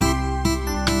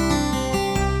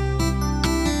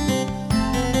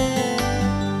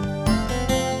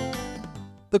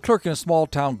The clerk in a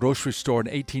small-town grocery store in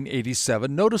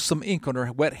 1887 noticed some ink on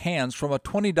her wet hands from a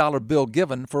 $20 bill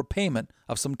given for payment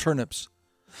of some turnips.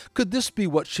 Could this be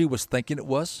what she was thinking it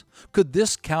was? Could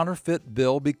this counterfeit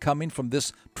bill be coming from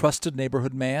this trusted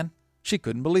neighborhood man? She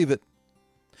couldn't believe it.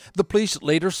 The police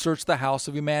later searched the house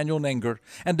of Emanuel Nenger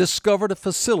and discovered a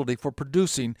facility for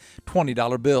producing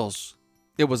 $20 bills.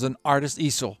 It was an artist's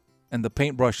easel, and the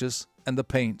paintbrushes and the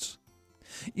paints.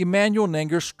 Emanuel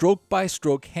Nenger, stroke by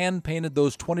stroke, hand-painted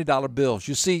those $20 bills.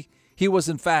 You see, he was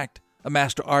in fact a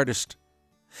master artist.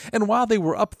 And while they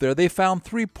were up there, they found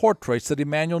 3 portraits that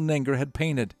Emanuel Nenger had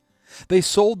painted. They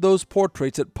sold those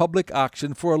portraits at public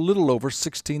auction for a little over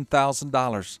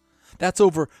 $16,000. That's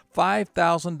over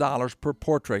 $5,000 per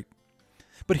portrait.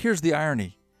 But here's the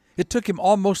irony. It took him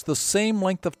almost the same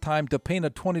length of time to paint a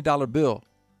 $20 bill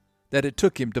that it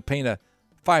took him to paint a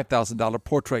 $5,000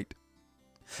 portrait.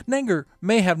 Nenger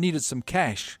may have needed some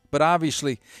cash, but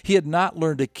obviously he had not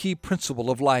learned a key principle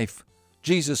of life.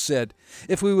 Jesus said,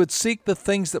 if we would seek the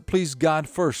things that please God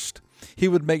first, He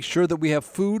would make sure that we have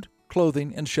food,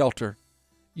 clothing, and shelter.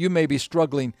 You may be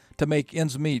struggling to make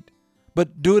ends meet,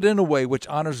 but do it in a way which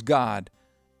honors God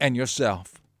and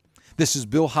yourself. This is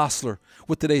Bill Hostler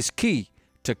with today's Key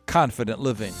to Confident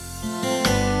Living.